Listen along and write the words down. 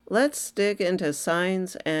Let's dig into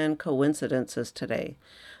signs and coincidences today.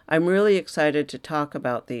 I'm really excited to talk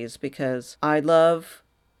about these because I love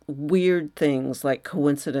weird things like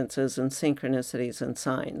coincidences and synchronicities and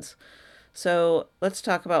signs. So let's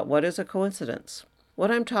talk about what is a coincidence.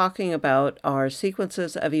 What I'm talking about are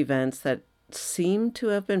sequences of events that seem to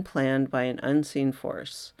have been planned by an unseen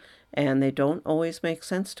force, and they don't always make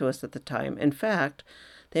sense to us at the time. In fact,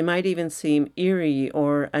 they might even seem eerie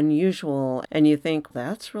or unusual, and you think,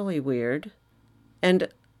 that's really weird. And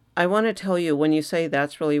I want to tell you, when you say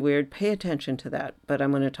that's really weird, pay attention to that, but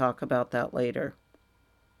I'm going to talk about that later.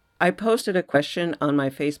 I posted a question on my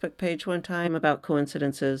Facebook page one time about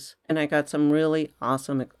coincidences, and I got some really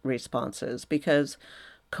awesome responses because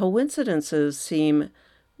coincidences seem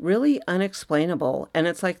really unexplainable, and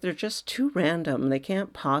it's like they're just too random. They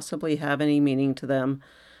can't possibly have any meaning to them.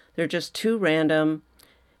 They're just too random.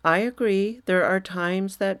 I agree, there are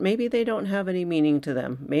times that maybe they don't have any meaning to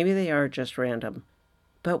them. Maybe they are just random.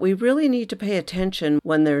 But we really need to pay attention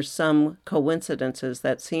when there's some coincidences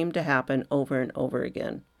that seem to happen over and over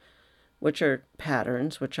again, which are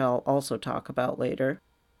patterns, which I'll also talk about later.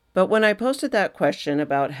 But when I posted that question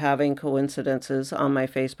about having coincidences on my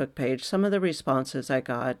Facebook page, some of the responses I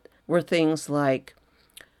got were things like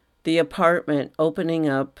the apartment opening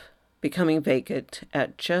up, becoming vacant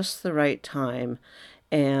at just the right time,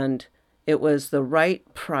 and it was the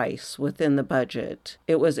right price within the budget.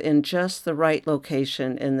 It was in just the right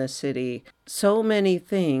location in the city. So many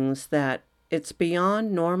things that it's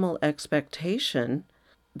beyond normal expectation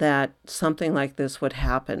that something like this would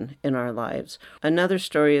happen in our lives. Another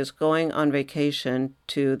story is going on vacation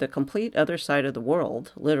to the complete other side of the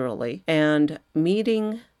world, literally, and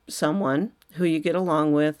meeting someone who you get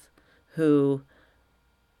along with who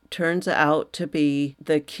turns out to be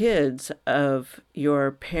the kids of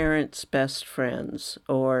your parents' best friends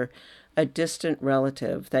or a distant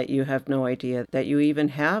relative that you have no idea that you even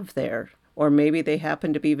have there, or maybe they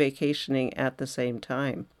happen to be vacationing at the same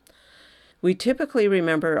time. We typically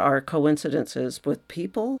remember our coincidences with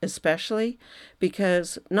people, especially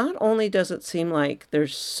because not only does it seem like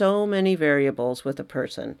there's so many variables with a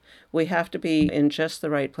person, we have to be in just the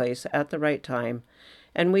right place at the right time.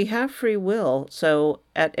 And we have free will, so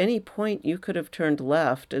at any point you could have turned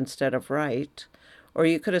left instead of right, or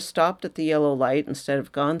you could have stopped at the yellow light instead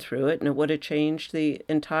of gone through it, and it would have changed the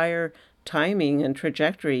entire timing and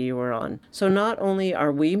trajectory you were on. So not only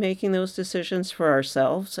are we making those decisions for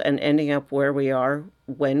ourselves and ending up where we are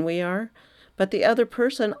when we are, but the other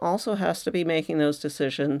person also has to be making those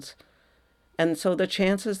decisions. And so the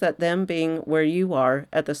chances that them being where you are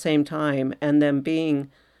at the same time and them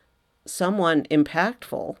being someone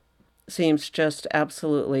impactful seems just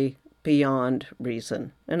absolutely beyond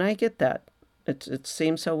reason. And I get that. It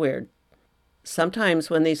seems so weird. Sometimes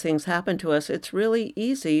when these things happen to us, it's really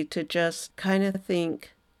easy to just kind of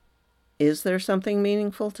think, is there something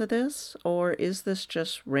meaningful to this? Or is this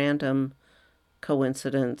just random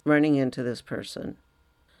coincidence running into this person?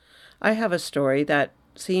 I have a story that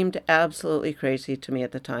seemed absolutely crazy to me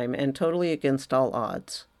at the time and totally against all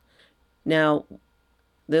odds. Now,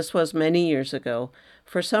 this was many years ago.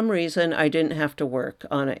 For some reason, I didn't have to work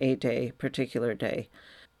on a particular day.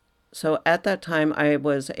 So at that time, I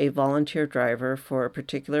was a volunteer driver for a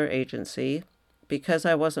particular agency. Because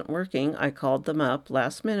I wasn't working, I called them up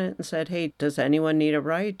last minute and said, hey, does anyone need a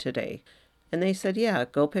ride today? And they said, yeah,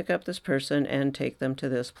 go pick up this person and take them to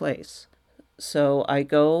this place. So I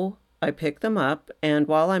pick them up, and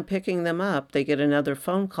while I'm picking them up, they get another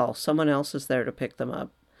phone call. Someone else is there to pick them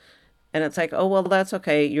up. And it's like, oh, well, that's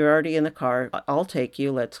okay. You're already in the car. I'll take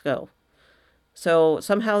you. Let's go. So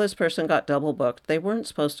somehow this person got double booked. They weren't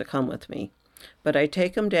supposed to come with me. But I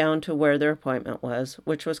take them down to where their appointment was,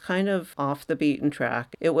 which was kind of off the beaten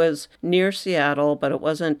track. It was near Seattle, but it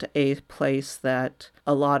wasn't a place that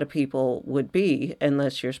a lot of people would be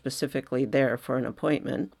unless you're specifically there for an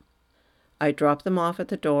appointment. I drop them off at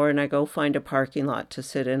the door and I go find a parking lot to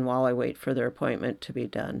sit in while I wait for their appointment to be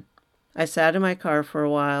done. I sat in my car for a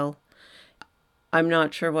while. I'm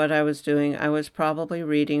not sure what I was doing. I was probably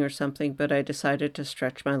reading or something, but I decided to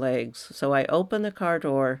stretch my legs. So I open the car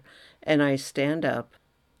door and I stand up.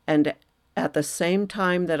 And at the same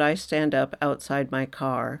time that I stand up outside my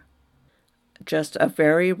car, just a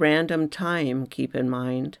very random time, keep in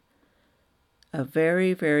mind, a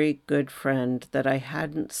very, very good friend that I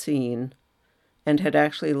hadn't seen and had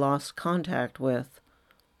actually lost contact with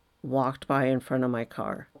walked by in front of my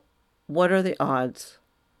car. What are the odds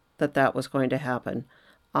that that was going to happen?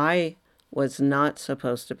 I was not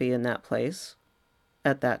supposed to be in that place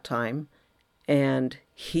at that time, and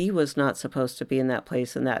he was not supposed to be in that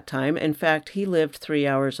place in that time. In fact, he lived 3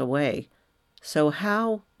 hours away So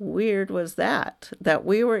how weird was that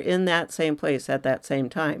we were in that same place at that same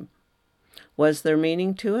time? Was there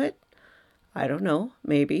meaning to it? I don't know,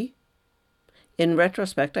 maybe. In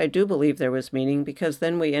retrospect, I do believe there was meaning, because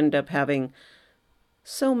then we end up having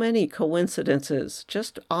so many coincidences,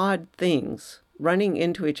 just odd things running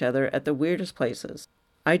into each other at the weirdest places.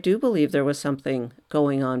 I do believe there was something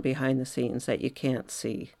going on behind the scenes that you can't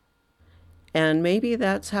see. And maybe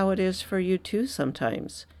that's how it is for you too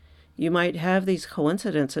sometimes. You might have these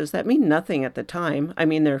coincidences that mean nothing at the time. I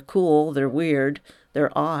mean, they're cool, they're weird,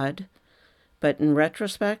 they're odd. But in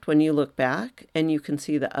retrospect, when you look back and you can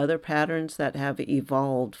see the other patterns that have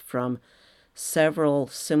evolved from several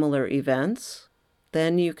similar events,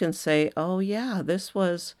 then you can say, oh yeah, this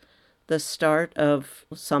was the start of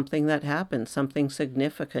something that happened, something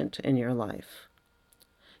significant in your life.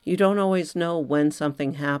 You don't always know when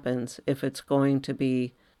something happens, if it's going to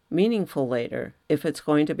be meaningful later, if it's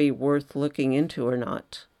going to be worth looking into or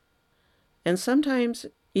not. And sometimes,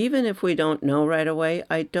 even if we don't know right away,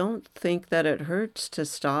 I don't think that it hurts to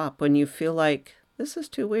stop when you feel like this is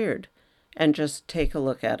too weird, and just take a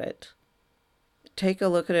look at it. Take a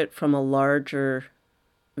look at it from a larger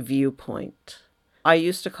viewpoint. I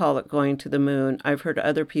used to call it going to the moon. I've heard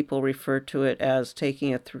other people refer to it as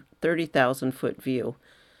taking a 30,000-foot view,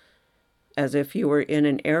 as if you were in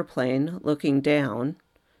an airplane looking down.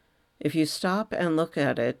 If you stop and look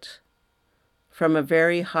at it from a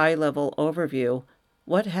very high-level overview,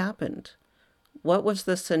 what happened? What was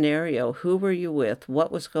the scenario? Who were you with?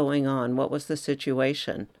 What was going on? What was the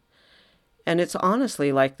situation? And it's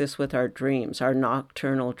honestly like this with our dreams, our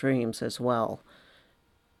nocturnal dreams as well.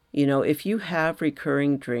 You know, if you have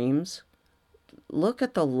recurring dreams, look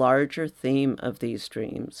at the larger theme of these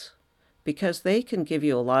dreams, because they can give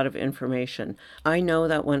you a lot of information. I know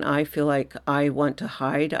that when I feel like I want to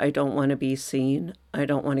hide, I don't want to be seen, I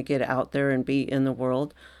don't want to get out there and be in the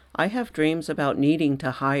world, I have dreams about needing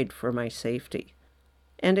to hide for my safety.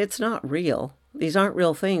 And it's not real. These aren't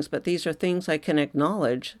real things, but these are things I can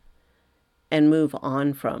acknowledge and move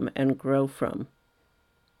on from and grow from.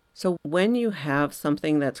 So when you have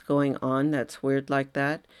something that's going on that's weird like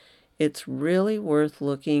that, it's really worth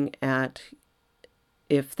looking at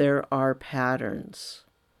if there are patterns.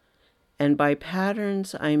 And by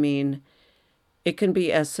patterns, I mean, it can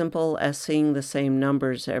be as simple as seeing the same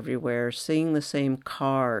numbers everywhere, seeing the same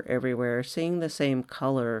car everywhere, seeing the same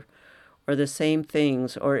color or the same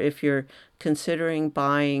things. Or if you're considering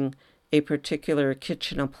buying a particular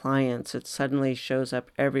kitchen appliance, it suddenly shows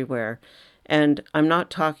up everywhere. And I'm not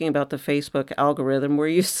talking about the Facebook algorithm where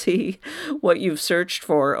you see what you've searched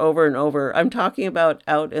for over and over. I'm talking about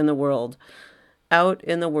out in the world. Out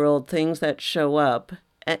in the world, things that show up,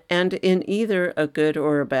 and in either a good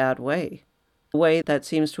or a bad way. A way that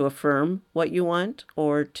seems to affirm what you want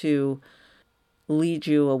or to lead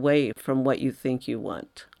you away from what you think you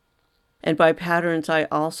want. And by patterns, I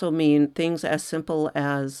also mean things as simple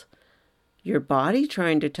as your body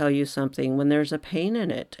trying to tell you something when there's a pain in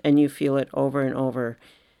it and you feel it over and over.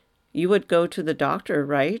 You would go to the doctor,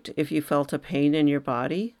 right, if you felt a pain in your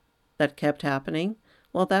body that kept happening?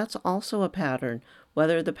 Well, that's also a pattern,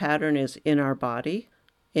 whether the pattern is in our body,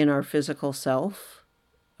 in our physical self,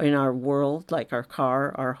 in our world, like our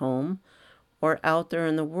car, our home, or out there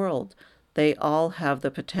in the world. They all have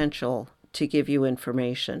the potential to give you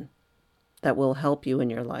information that will help you in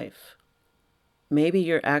your life. Maybe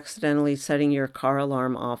you're accidentally setting your car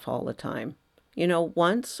alarm off all the time. You know,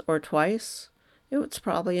 once or twice, it's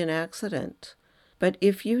probably an accident. But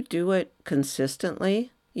if you do it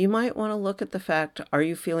consistently, you might want to look at the fact, are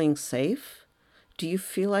you feeling safe? Do you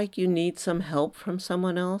feel like you need some help from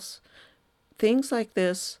someone else? Things like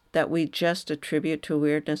this that we just attribute to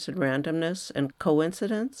weirdness and randomness and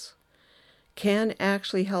coincidence can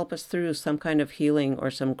actually help us through some kind of healing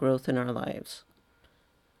or some growth in our lives.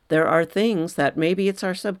 There are things that maybe it's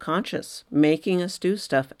our subconscious making us do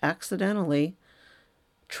stuff accidentally,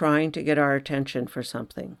 trying to get our attention for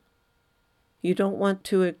something. You don't want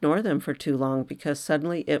to ignore them for too long, because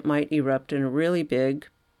suddenly it might erupt in a really big,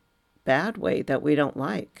 bad way that we don't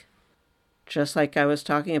like. Just like I was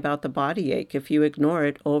talking about the body ache, if you ignore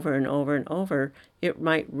it over and over and over, it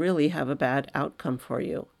might really have a bad outcome for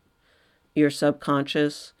you. Your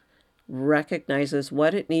subconscious recognizes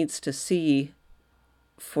what it needs to see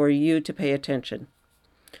for you to pay attention.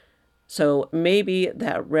 So maybe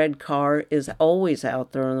that red car is always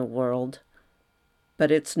out there in the world,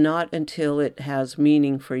 but it's not until it has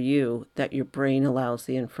meaning for you that your brain allows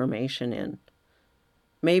the information in.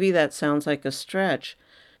 Maybe that sounds like a stretch,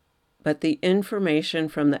 but the information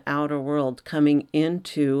from the outer world coming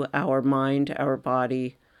into our mind, our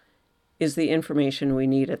body, is the information we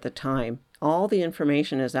need at the time. All the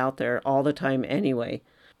information is out there all the time anyway.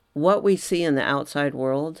 What we see in the outside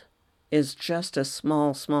world is just a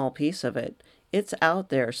small, small piece of it. It's out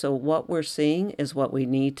there. So what we're seeing is what we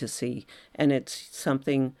need to see. And it's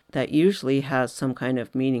something that usually has some kind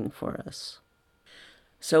of meaning for us.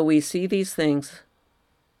 So we see these things.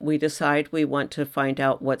 We decide we want to find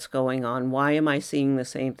out what's going on. Why am I seeing the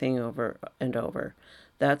same thing over and over?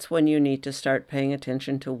 That's when you need to start paying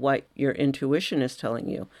attention to what your intuition is telling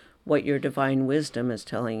you, what your divine wisdom is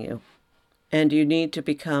telling you. And you need to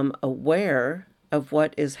become aware of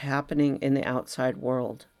what is happening in the outside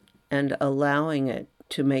world and allowing it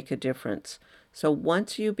to make a difference. So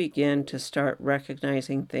once you begin to start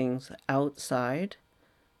recognizing things outside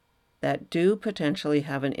that do potentially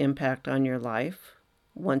have an impact on your life,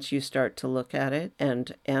 once you start to look at it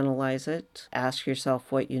and analyze it, ask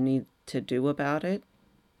yourself what you need to do about it,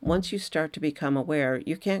 once you start to become aware,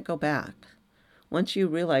 you can't go back. Once you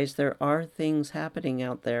realize there are things happening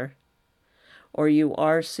out there, or you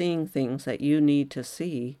are seeing things that you need to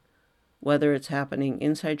see, whether it's happening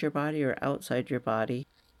inside your body or outside your body,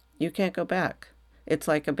 you can't go back. It's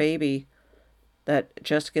like a baby that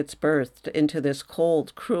just gets birthed into this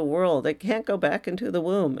cold, cruel world. It can't go back into the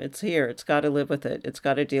womb. It's here. It's got to live with it. It's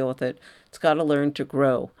got to deal with it. It's got to learn to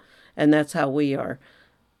grow. And that's how we are.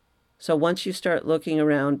 So once you start looking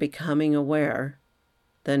around, becoming aware,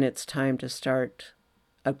 then it's time to start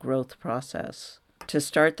a growth process. To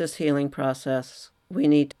start this healing process, we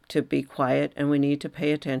need to be quiet and we need to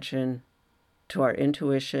pay attention to our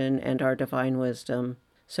intuition and our divine wisdom.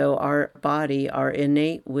 So our body, our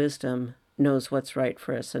innate wisdom, knows what's right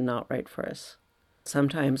for us and not right for us.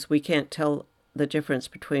 Sometimes we can't tell the difference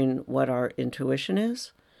between what our intuition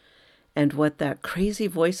is and what that crazy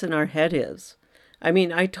voice in our head is. I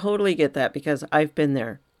mean, I totally get that because I've been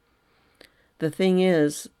there. The thing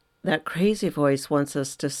is, that crazy voice wants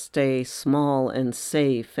us to stay small and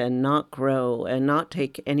safe and not grow and not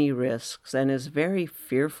take any risks and is very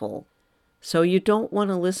fearful. So you don't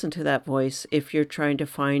want to listen to that voice if you're trying to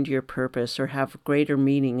find your purpose or have greater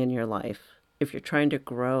meaning in your life, if you're trying to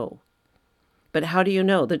grow. But how do you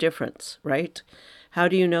know the difference, right? How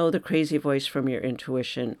do you know the crazy voice from your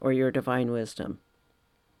intuition or your divine wisdom?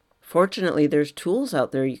 Fortunately, there's tools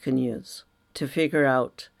out there you can use to figure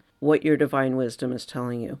out what your divine wisdom is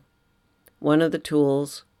telling you. One of the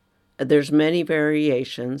tools, there's many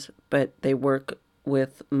variations, but they work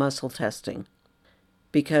with muscle testing.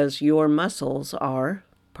 Because your muscles are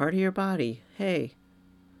part of your body. Hey.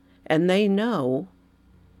 And they know,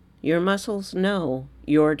 your muscles know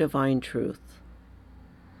your divine truth.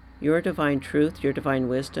 Your divine truth, your divine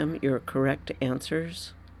wisdom, your correct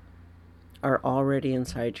answers are already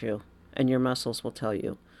inside you, and your muscles will tell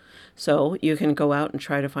you. So you can go out and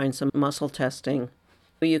try to find some muscle testing.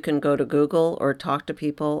 You can go to Google or talk to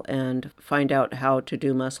people and find out how to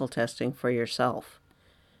do muscle testing for yourself.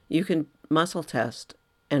 You can muscle test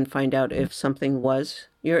and find out if something was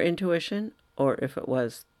your intuition or if it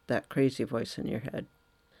was that crazy voice in your head.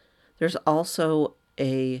 There's also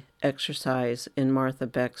a exercise in Martha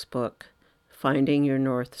Beck's book, Finding Your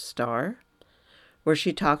North Star, where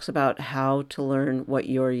she talks about how to learn what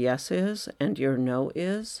your yes is and your no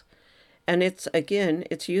is. And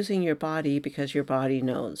it's using your body because your body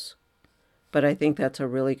knows. But I think that's a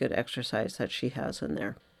really good exercise that she has in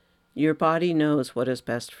there. Your body knows what is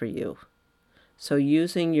best for you. So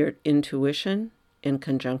using your intuition in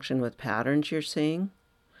conjunction with patterns you're seeing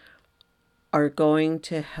are going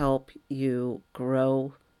to help you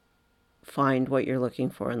grow, find what you're looking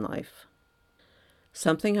for in life.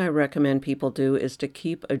 Something I recommend people do is to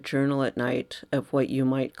keep a journal at night of what you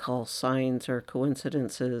might call signs or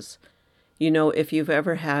coincidences. You know, if you've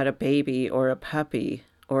ever had a baby or a puppy,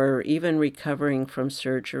 or even recovering from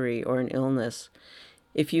surgery or an illness,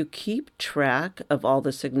 if you keep track of all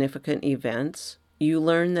the significant events, you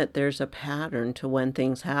learn that there's a pattern to when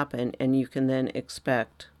things happen, and you can then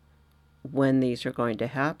expect when these are going to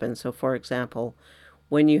happen. So, for example,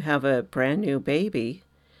 when you have a brand new baby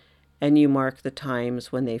and you mark the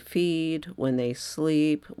times when they feed, when they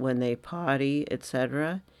sleep, when they potty,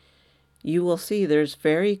 etc., you will see there's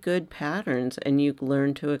very good patterns, and you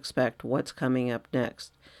learn to expect what's coming up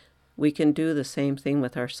next. We can do the same thing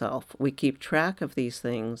with ourselves. We keep track of these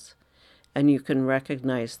things, and you can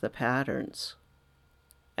recognize the patterns.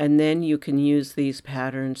 And then you can use these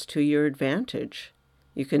patterns to your advantage.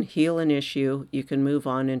 You can heal an issue, you can move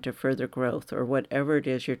on into further growth, or whatever it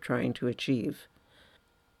is you're trying to achieve.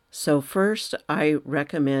 So first, I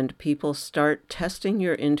recommend people start testing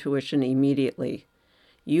your intuition immediately.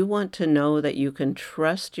 You want to know that you can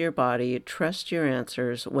trust your body, trust your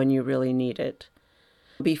answers when you really need it.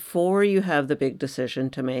 Before you have the big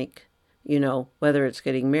decision to make, Whether it's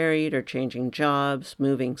getting married or changing jobs,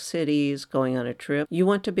 moving cities, going on a trip, you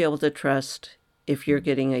want to be able to trust if you're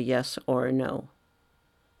getting a yes or a no.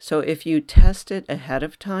 So if you test it ahead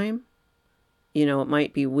of time, it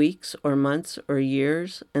might be weeks or months or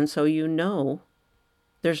years, and so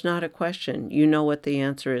there's not a question. You know what the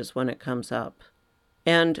answer is when it comes up.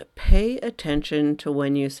 And pay attention to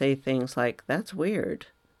when you say things like, "That's weird."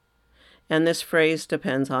 And this phrase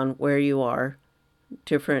depends on where you are.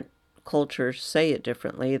 Different cultures say it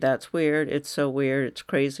differently. "That's weird. It's so weird. It's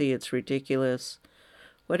crazy. It's ridiculous."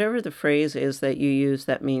 Whatever the phrase is that you use,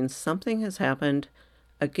 that means something has happened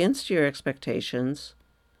against your expectations,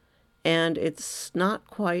 and it's not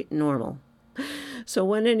quite normal. So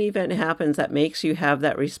when an event happens that makes you have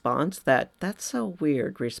that response, that's so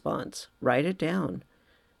weird response, write it down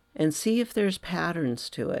and see if there's patterns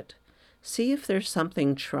to it. See if there's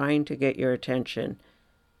something trying to get your attention.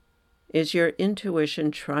 Is your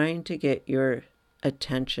intuition trying to get your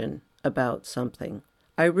attention about something?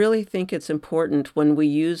 I really think it's important when we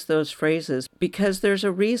use those phrases because there's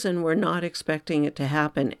a reason we're not expecting it to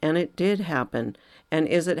happen, and it did happen. And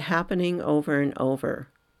is it happening over and over?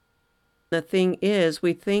 The thing is,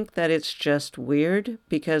 we think that it's just weird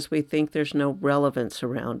because we think there's no relevance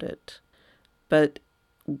around it. But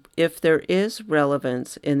if there is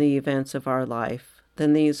relevance in the events of our life,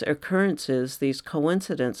 then these occurrences, these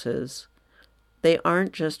coincidences, they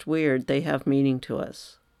aren't just weird, they have meaning to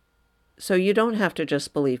us. So you don't have to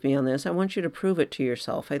just believe me on this. I want you to prove it to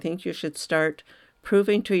yourself. I think you should start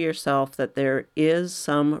proving to yourself that there is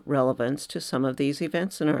some relevance to some of these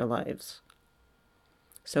events in our lives.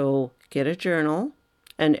 So get a journal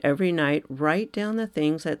and every night write down the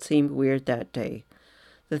things that seemed weird that day.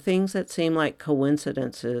 The things that seem like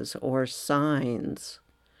coincidences or signs.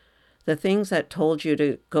 The things that told you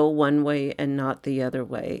to go one way and not the other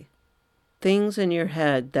way. Things in your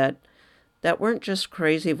head that weren't just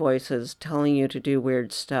crazy voices telling you to do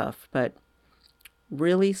weird stuff, but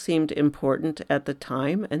really seemed important at the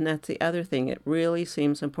time. And that's the other thing. It really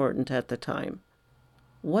seems important at the time.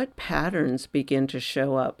 What patterns begin to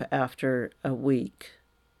show up after a week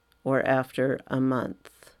or after a month?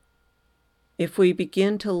 If we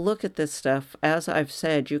begin to look at this stuff, as I've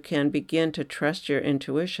said, you can begin to trust your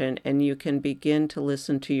intuition and you can begin to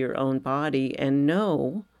listen to your own body and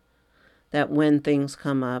know that when things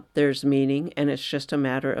come up, there's meaning, and it's just a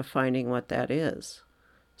matter of finding what that is.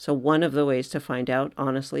 So one of the ways to find out,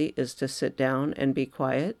 honestly, is to sit down and be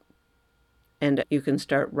quiet. And you can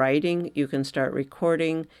start writing, you can start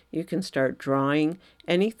recording, you can start drawing,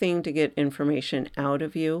 anything to get information out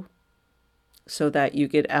of you so that you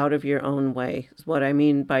get out of your own way. What I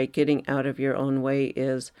mean by getting out of your own way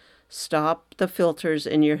is stop the filters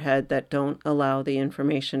in your head that don't allow the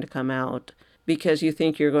information to come out because you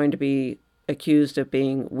think you're going to be accused of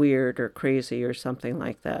being weird or crazy or something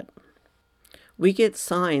like that. We get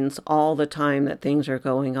signs all the time that things are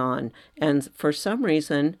going on, and for some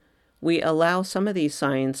reason, we allow some of these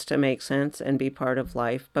signs to make sense and be part of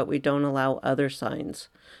life, but we don't allow other signs.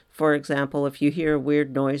 For example, if you hear a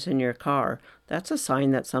weird noise in your car, that's a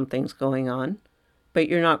sign that something's going on, but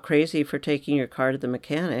you're not crazy for taking your car to the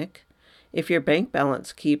mechanic. If your bank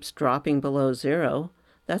balance keeps dropping below zero,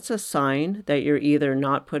 that's a sign that you're either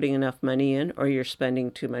not putting enough money in or you're spending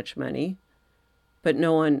too much money. But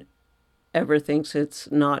no one ever thinks it's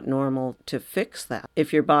not normal to fix that.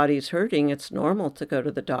 If your body's hurting, it's normal to go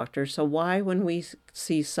to the doctor. So why, when we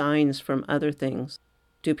see signs from other things,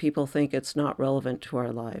 do people think it's not relevant to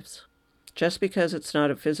our lives? Just because it's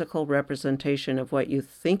not a physical representation of what you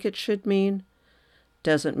think it should mean,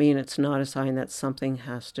 doesn't mean it's not a sign that something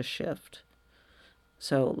has to shift.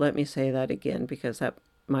 So let me say that again, because that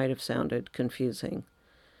might have sounded confusing.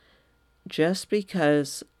 Just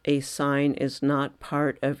because a sign is not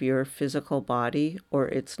part of your physical body or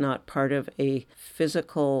it's not part of a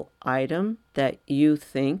physical item that you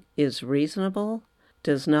think is reasonable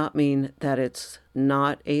does not mean that it's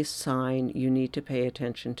not a sign you need to pay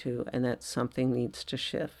attention to and that something needs to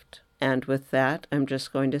shift. And with that, I'm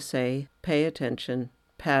just going to say, pay attention,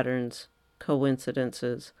 patterns,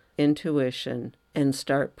 coincidences, intuition, and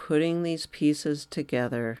start putting these pieces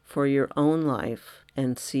together for your own life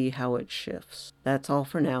and see how it shifts. That's all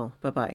for now. Bye-bye.